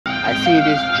I see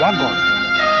this dragon.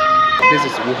 This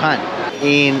is Wuhan.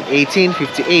 In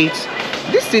 1858,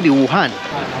 this city Wuhan,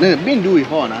 病毒以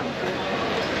后呢，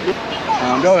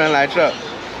很多人来这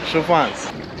吃饭。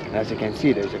As you can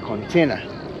see, there's a container.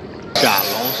 小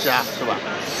龙虾是吧？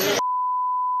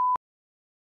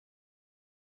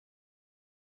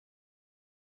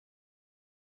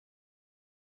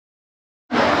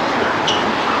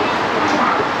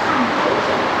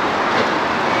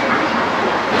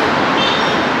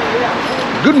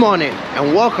 Good morning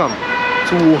and welcome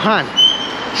to Wuhan,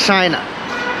 China,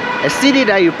 a city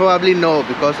that you probably know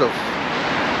because of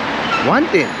one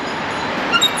thing,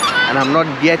 and I'm not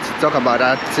here to talk about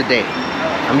that today.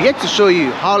 I'm here to show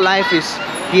you how life is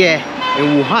here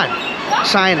in Wuhan,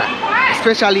 China,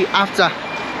 especially after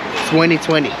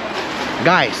 2020.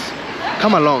 Guys,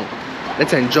 come along,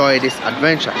 let's enjoy this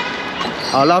adventure.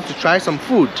 I'd love to try some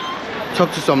food,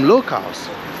 talk to some locals,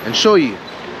 and show you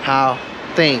how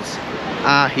things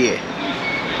are here.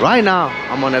 Right now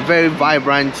I'm on a very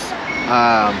vibrant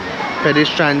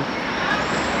pedestrian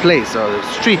place or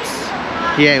streets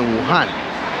here in Wuhan.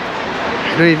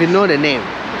 I don't even know the name,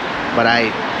 but I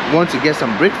want to get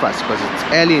some breakfast because it's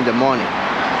early in the morning.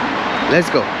 Let's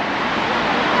go.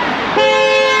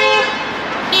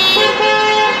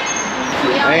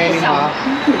 Hey, 你好。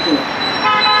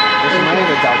有什么样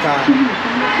的早餐？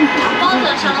包子、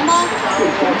小笼包、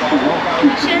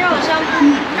鲜肉、香菇、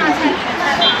大菜、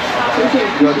雪菜。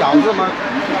有饺子吗？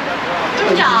蒸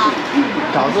饺。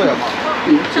饺子有吗？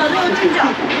饺子有蒸饺。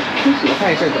我看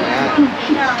一下怎么样。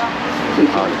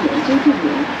好。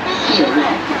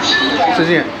这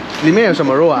件里面有什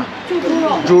么肉啊？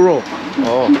猪肉。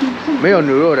哦，没有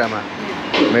牛肉的吗？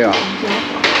没有。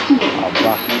好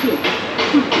吧。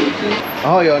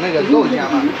然后有那个豆浆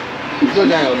吗？豆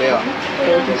浆有没有？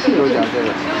豆浆这个。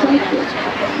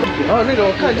然后那个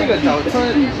我看这个早餐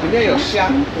里面有虾，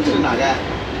是哪个？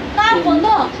大馄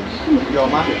饨。有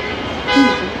吗？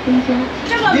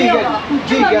这个没有了。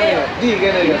第一个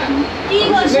那个。第一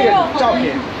个鲜肉照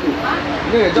片。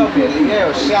那个照片里面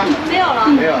有虾。没有了。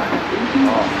没有。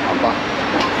哦，好吧。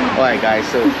Alright guys,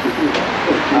 so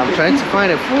I'm trying to find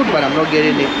a food but I'm not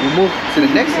getting it. We move to the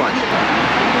next one.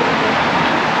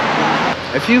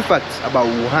 A few facts about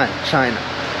Wuhan, China.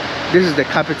 This is the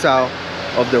capital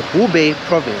of the Hubei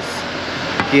province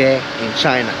here in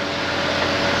China.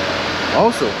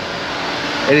 Also,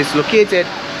 it is located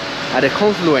at the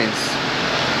confluence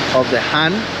of the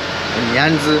Han and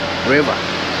Yangtze River,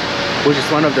 which is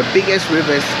one of the biggest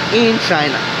rivers in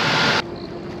China.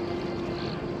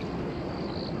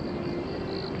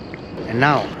 And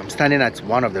now I'm standing at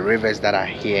one of the rivers that are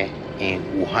here in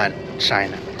Wuhan,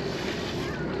 China.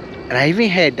 And I even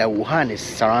heard that Wuhan is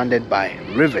surrounded by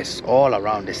rivers all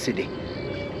around the city.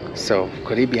 So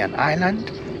could it be an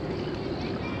island?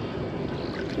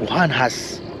 Wuhan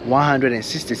has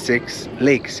 166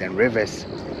 lakes and rivers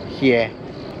here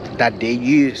that they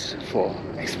use for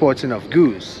exporting of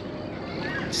goods,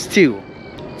 steel,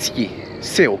 tea,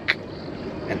 silk,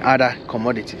 and other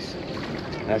commodities.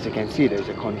 And as you can see, there's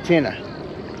a container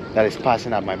that is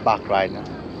passing at my back right now.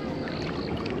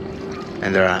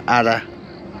 And there are other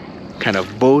kind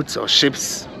of boats or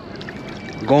ships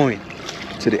going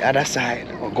to the other side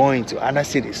or going to other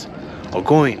cities or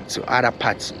going to other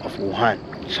parts of Wuhan,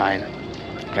 China.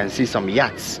 You can see some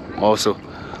yachts also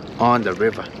on the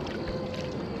river,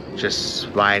 just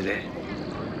right there.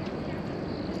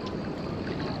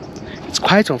 It's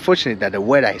quite unfortunate that the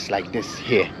weather is like this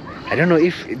here. I don't know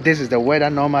if this is the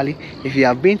weather normally. If you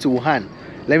have been to Wuhan,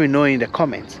 let me know in the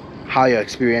comments how your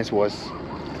experience was,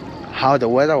 how the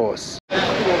weather was.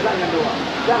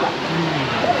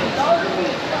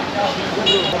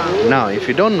 Now, if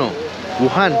you don't know,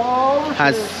 Wuhan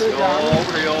has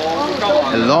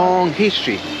a long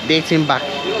history dating back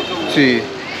to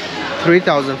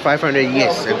 3,500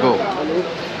 years ago,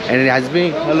 and it has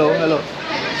been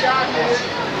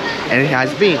and it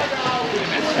has been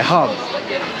a hub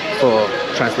for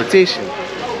transportation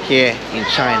here in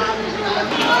China.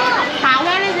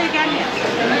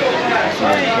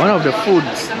 One of the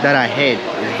foods that I heard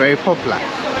is very popular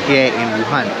here in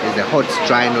Wuhan is the hot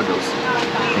dry noodles.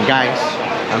 And guys,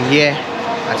 I'm here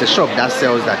at a shop that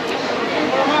sells that.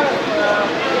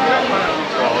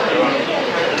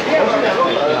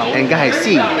 And guys,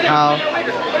 see how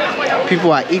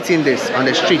people are eating this on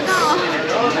the streets.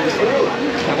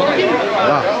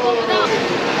 Wow.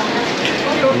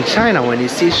 In China, when you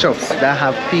see shops that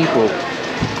have people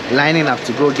lining up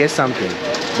to go get something,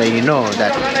 then you know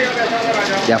that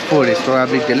their food is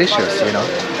probably delicious, you know.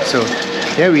 So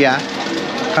here we are,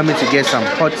 coming to get some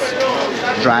hot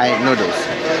dry noodles.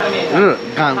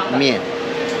 Gang mian.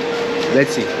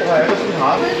 Let's see.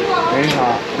 你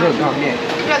好，热干面。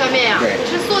热干面呀？对。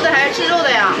吃素的还是吃肉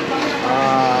的呀？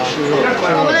吃肉。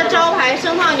我们的招牌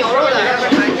生烫牛肉的，要不要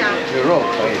尝一下？牛肉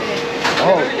可以。然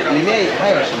后里面还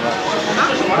有什么？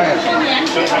还有什么？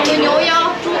有牛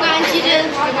腰、猪肝、鸡胗，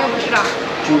有没有不吃的？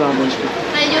猪肝不吃。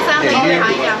那你就3合1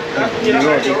尝一下。牛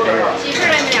肉就可以了。几份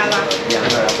儿你们2个？2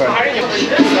份。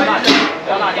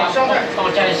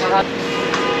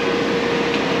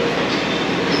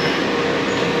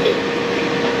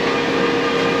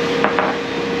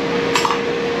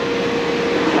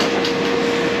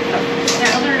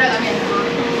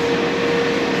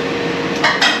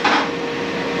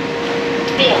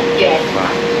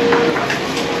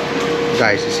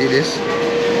Guys, you see this?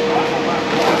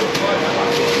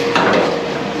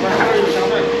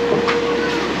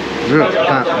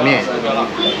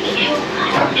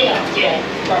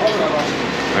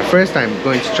 My first time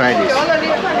going to try this.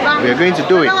 We are going to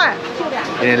do it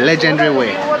in a legendary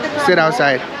way. Sit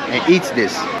outside and eat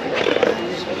this.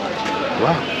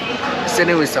 Wow.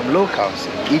 Sitting with some locals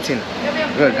eating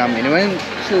热干面。你们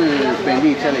是本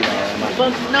地这里的人吗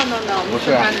 ？No， 不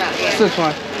是啊，四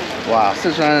川。哇，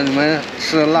四川你们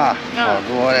吃辣好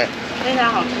多嘞。非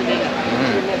常好吃这个。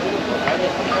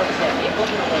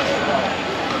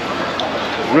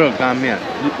热干面，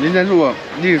人家是我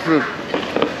第一次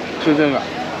吃这个。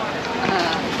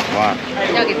哇。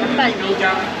要给它拌匀。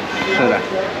是的。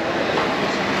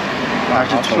他是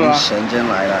从神间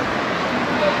来的。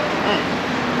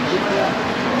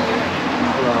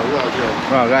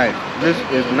Wow, guys, this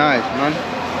is nice, man.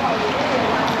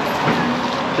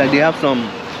 Like they have some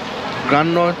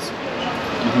groundnut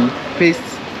paste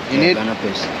in it. Groundnut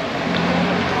paste.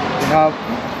 They have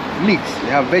meats.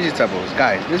 They have vegetables,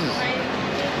 guys.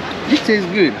 This tastes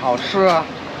good. 好吃啊！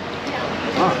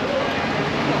啊。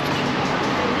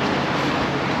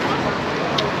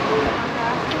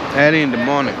Early in the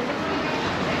morning,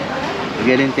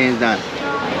 getting things done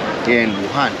here in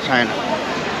Wuhan, China.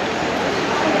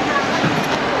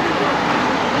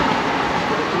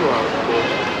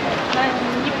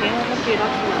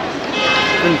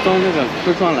 那你从那个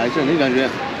四川来这，你感觉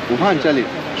武汉这里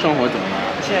生活怎么样？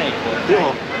挺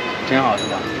好，挺好是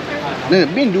吧？那个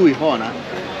病毒以后呢？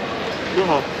挺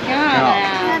好，挺好的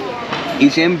呀。以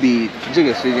前比这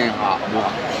个时间好不好？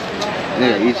那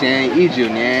个以前19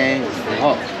年以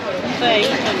后。对，19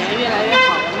年越来越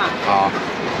好了嘛。好，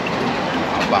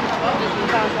好吧。疫情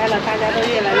放开了，大家都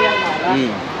越来越好了。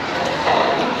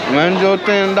我们就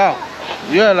见到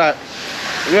越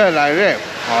来越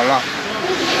好了。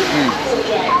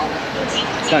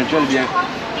像这边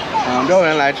很多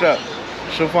人来这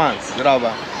吃饭，知道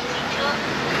吧？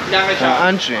很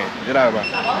安全，知道吧？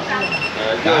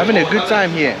 We're having a good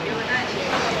time here.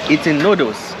 Eating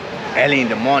noodles early in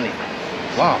the morning.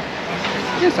 Wow,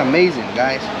 it's amazing,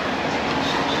 guys.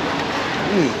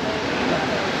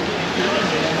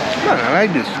 Man, I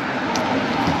like this.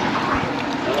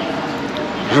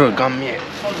 热干面.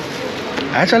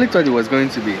 I actually thought it was going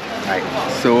to be like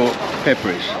so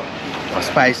pepperish or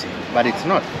spicy, but it's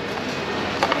not.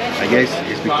 I guess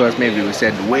it's because maybe we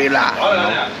said way la, you know?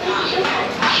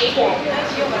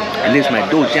 At least my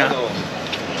doujiang.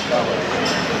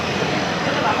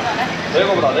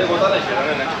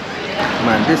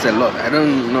 Man, this is a lot. I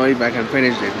don't know if I can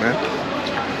finish it, man.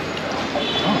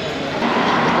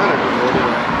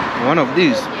 One of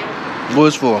these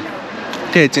goes for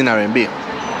 13 RMB,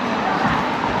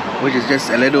 which is just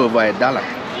a little over $1,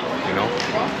 you know.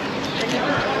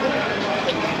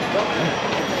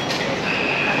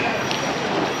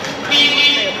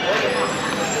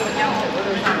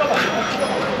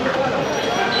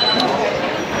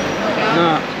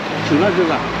 Now, 除了这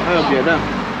个，还有别的，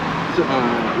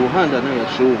武汉的那个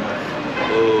食物吗？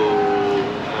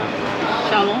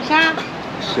小龙虾。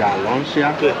小龙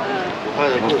虾。对。武汉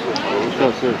的特色小龙虾。这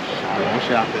是小龙虾。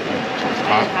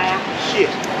还有啥呀？蟹。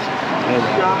还有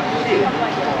啥？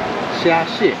虾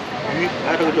蟹。鱼，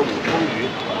还有这个叫武昌鱼。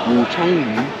武昌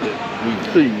鱼。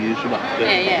是鱼是吧？对。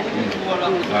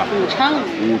武昌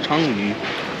鱼。武昌鱼。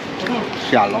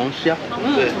小龙虾。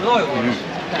对。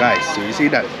Guys, so you see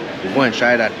that? We'll go and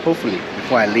try that hopefully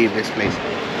before I leave this place.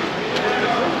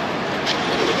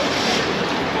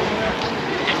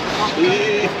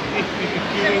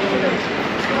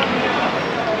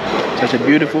 Such a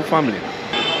beautiful family.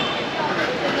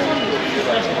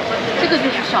 这个就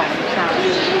是小龙虾。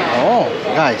哦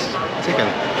 ，guys， 这个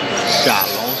小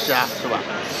龙虾是吧？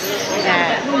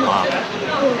哎。啊。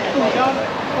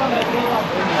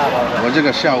我这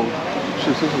个下午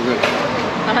去吃这个。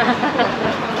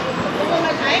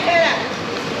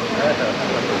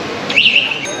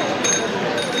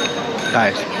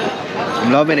Guys,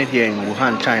 I'm loving it here in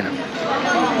Wuhan, China.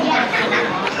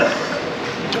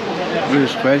 This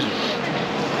is crazy.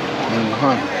 In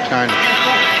Wuhan, China.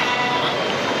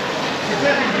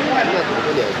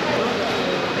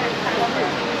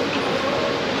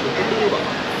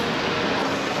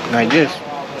 Like this.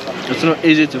 It's not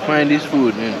easy to find this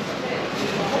food in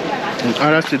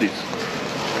other cities.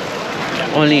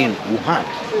 Only in Wuhan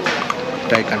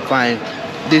that you can find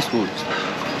this food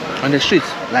on the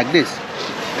streets like this.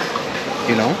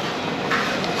 You know?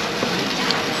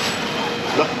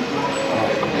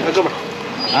 那哥们儿，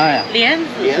哎呀，莲子，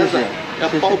莲子要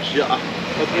剥皮啊，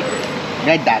剥皮皮。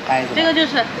你要打开是吧？这个就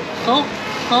是荷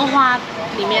花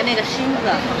里面那个芯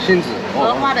子，杏子。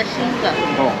荷花的芯子。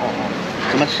哦。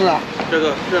怎么吃啊？这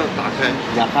个这样打开，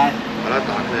打开。把它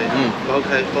打开，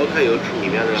剥开有里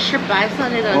面的。是白色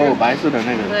这个。哦，白色的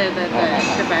那个。对，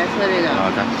是白色这个。好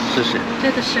的，试试。这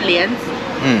个是莲子。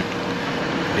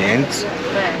莲子。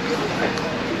对。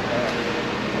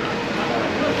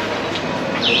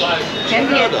甜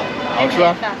甜的，好吃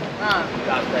啊。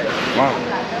哇。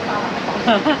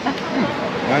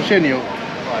感谢你哦。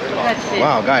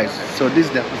Wow, guys, so this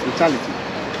is the hospitality.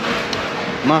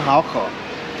 蛮好口。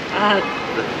啊，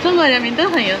中国人民都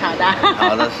很友好的。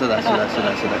好的，是的。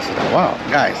Wow,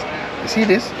 guys, you see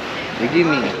this? They give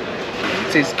me,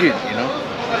 it tastes good, you know?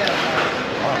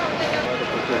 Wow.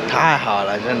 太好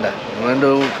了，真的，我们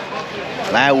都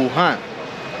来武汉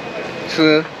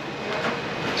吃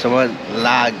什么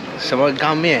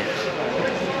干面？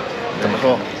怎么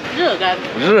说？热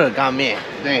干面，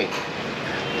对，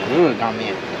热干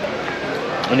面。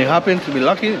And you happen to be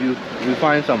lucky, you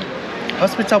find some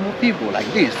hospitable people like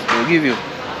this. They'll give you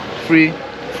free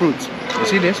fruits. You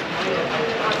see this?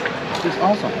 This is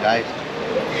awesome, guys.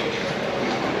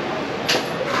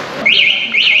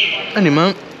 那你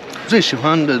们最喜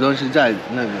欢的东西在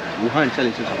那个武汉这里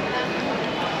是什么？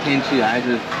天气还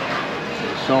是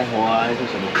生活还是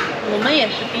什么？我们也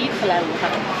是第一次来武汉。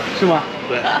是吗？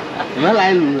对。你们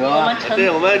来旅游啊？对，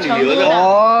我们旅游的。哦。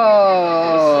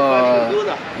成都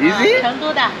的。成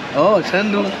都的。哦，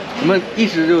成都。你们一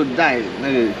直就在那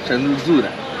个成都住的？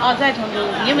哦，在成都，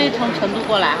因为从成都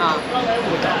过来哈。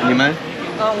你们？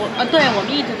对，我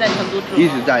们一直在成都住。一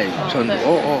直在成都。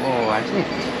哦，还是。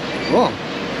哦。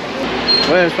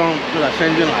我也从这个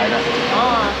深圳来的。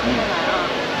哦，深圳来啊。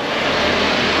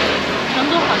成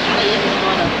都好吃的也挺多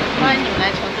的，欢迎你们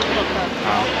来成都做客。好，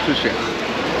谢谢。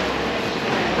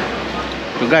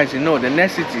So guys, you know the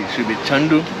next city should be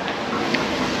Chengdu.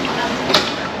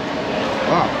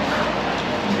 Wow.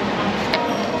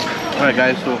 Alright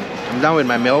guys, so I'm done with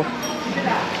my meal.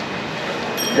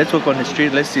 Let's walk on the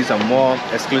street. Let's see some more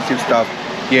exclusive stuff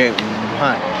here in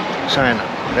Wuhan, China.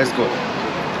 Let's go.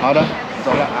 好的，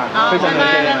走了啊。非常感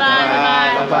谢你们，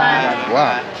拜拜。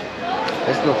Wow.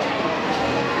 Let's go.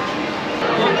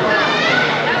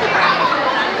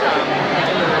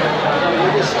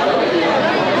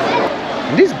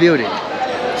 This building,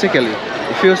 take a look.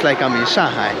 It feels like I'm in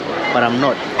Shanghai, but I'm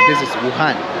not. This is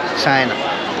Wuhan, China.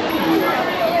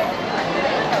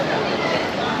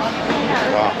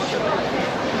 Wow.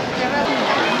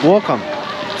 Welcome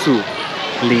to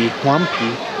Li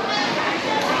Huangpi.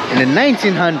 In the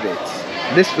 1900s,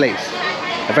 this place,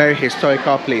 a very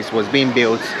historical place, was being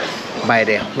built by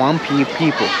the Huangpi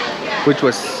people, which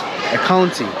was a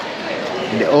county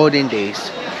in the olden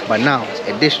days, but now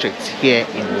a district here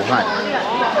in Wuhan.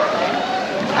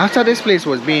 After this place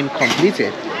was being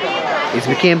completed, it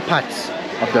became part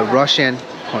of the Russian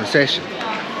concession.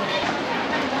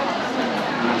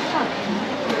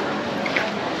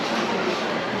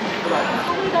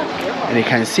 And you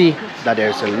can see that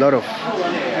there's a lot of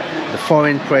the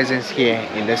foreign presence here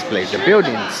in this place. The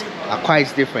buildings are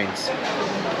quite different.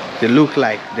 They look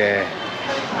like the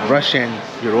Russian,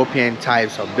 European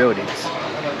types of buildings.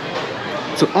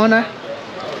 To honor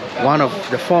one of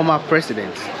the former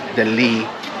presidents, the Li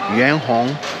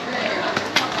Yuanhong,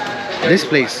 this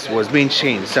place was being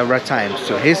changed several times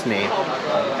to his name,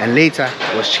 and later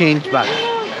was changed back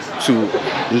to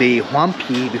Li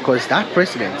Huangpi because that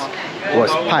president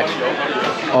was part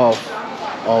of,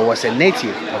 or was a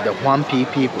native of the Huangpi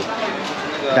people.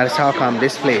 That's how come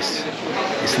this place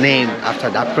is named after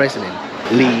that president,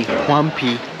 Li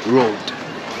Huangpi Road.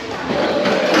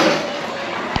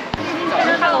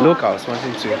 Locals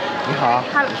wanting to. 你好，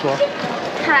你说。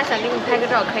他俩想给你拍个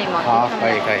照，可以吗？好，可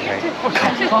以。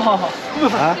好。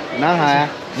啊，男孩啊，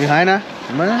女孩呢？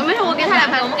你们？没事，我给他俩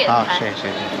拍，我们给他拍。好，谢。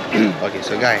Okay,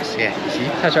 so guys, yeah, you see,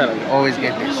 太帅了 you always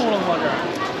get this.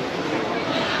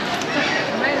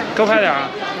 多拍点啊，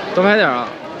多拍点啊。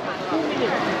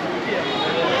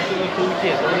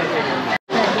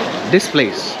This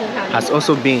place has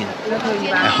also been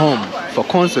a home for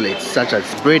consulates such as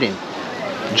Britain,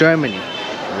 Germany,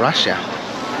 Russia,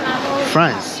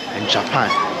 France and Japan.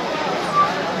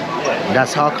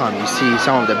 That's how come you see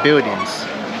some of the buildings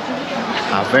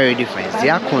are very different.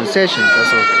 Their concessions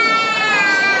also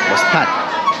was part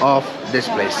of this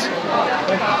place.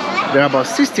 There are about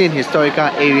 16 historical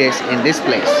areas in this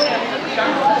place,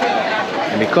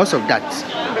 and because of that,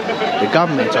 the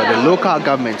government or the local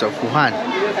government of Wuhan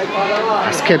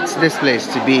has kept this place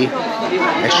to be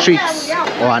a street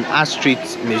or an art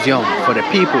street museum for the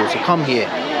people to come here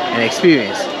and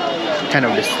experience kind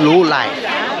of the slow life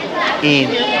in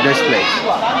this place.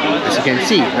 As you can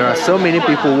see, there are so many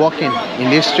people walking in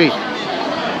this street,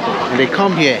 and they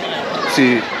come here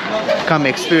to come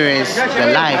experience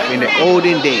the life in the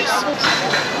olden days.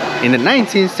 In the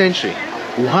 19th century,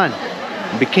 Wuhan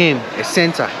became a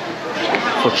center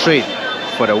for trade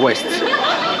for the West.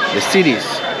 The cities,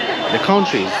 the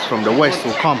countries from the West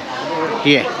will come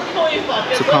here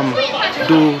to come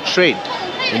do trade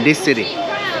in this city.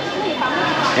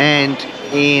 And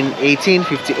in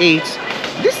 1858,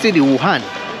 this city, Wuhan,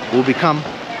 will become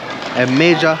a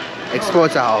major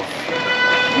exporter of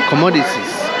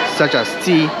commodities such as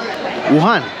tea.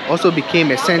 Wuhan also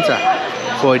became a center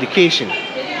for education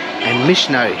and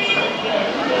missionary.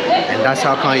 And that's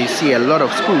how come you see a lot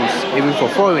of schools, even for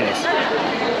foreigners,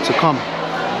 to come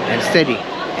and study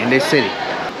in this city.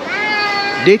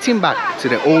 Dating back to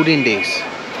the olden days,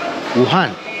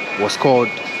 Wuhan was called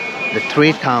the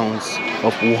three towns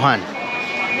of Wuhan,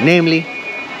 namely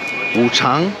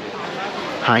Wuchang,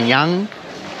 Hanyang,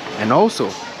 and also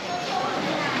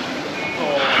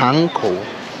Hankou.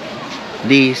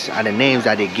 These are the names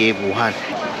that they gave Wuhan.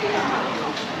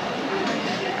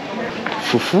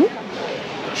 Fufu?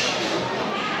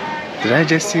 Did I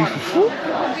just see fufu?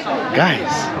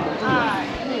 Guys,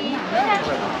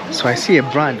 so I see a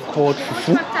brand called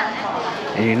Fufu,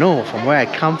 and you know from where I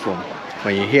come from,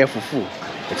 when you hear fufu,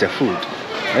 it's a food.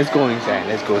 Let's go inside,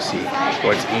 let's go see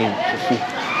what's in fufu.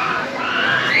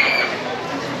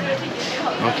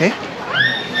 Okay?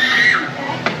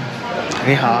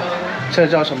 你好，这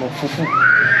叫什么fufu？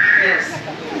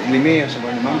里面有什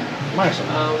么？你们卖什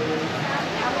么？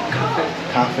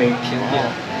咖啡，甜点。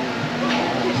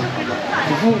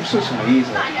fufu 是什么意思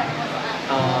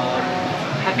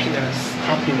？happiness。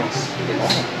哦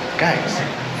 ，guys，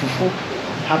 fufu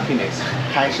happiness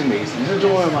开心的意思。你是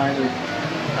中国人吗？还是？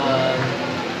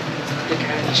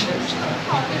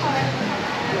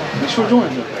你说中文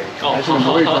就可以。还是你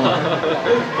不会中文？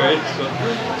可以说，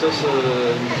就是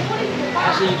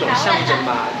它是一种象征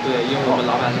吧。对，因为我们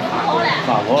老板是法国人。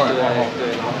法国人。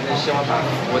对，然后他就希望把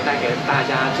福带给大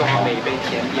家，做好每一杯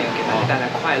甜点，给大家带来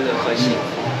快乐和幸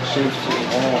福。幸福。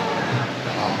哦。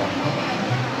好。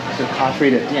是咖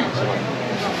啡的店是吧？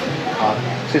好，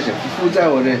谢谢。福在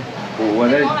我的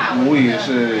母语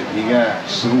是一个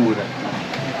食物的，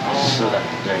吃的，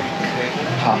对。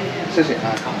好，谢谢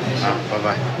啊，拜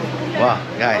拜。Wow,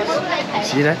 guys, you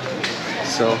see that?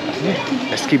 So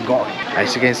let's keep going.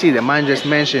 As you can see, the man just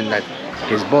mentioned that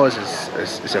his boss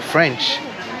is a French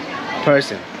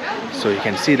person, so you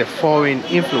can see the foreign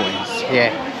influence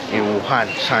here in Wuhan,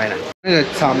 China. 那个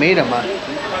草莓的吗？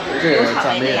这个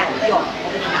草莓的，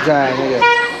在那个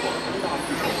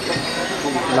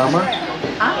冷吗？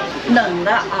啊，冷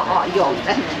的有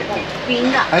的，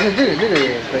冰的。还是这个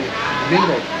也可以，冰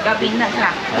的。要冰的是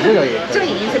吧？啊，这个也可以。这个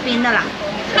已经是冰的了。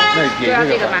那就要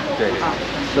这个吗？对。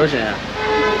多少钱啊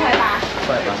？1.8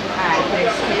块。1.8。哎，对，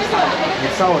可以扫。你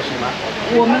扫我行吗？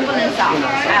我们不能扫，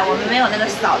哎，我们没有那个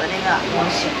扫的那个东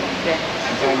西。对。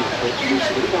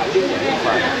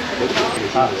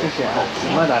好，谢谢啊。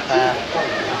怎么打开啊？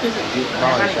帮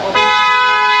我一下。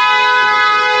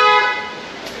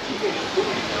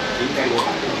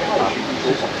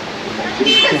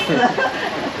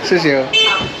谢谢。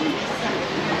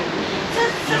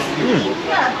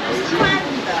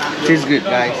Tastes good,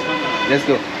 guys. Let's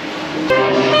go.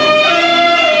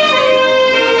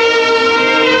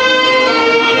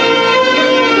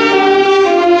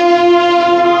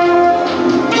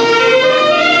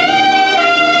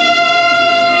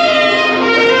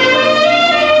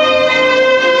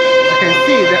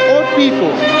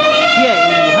 People here in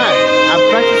Wuhan are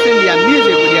practicing their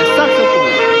music with their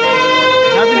saxophones,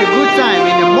 having a good time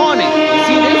in the morning. You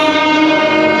see this?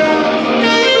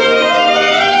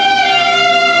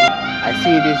 I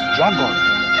see this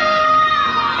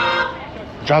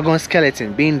dragon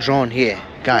skeleton being drawn here.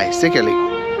 Guys, take a look.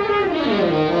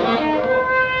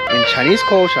 In Chinese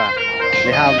culture,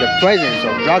 they have the presence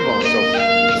of dragons, of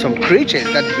some creatures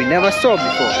that we never saw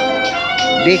before,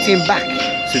 dating back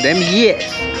to them years.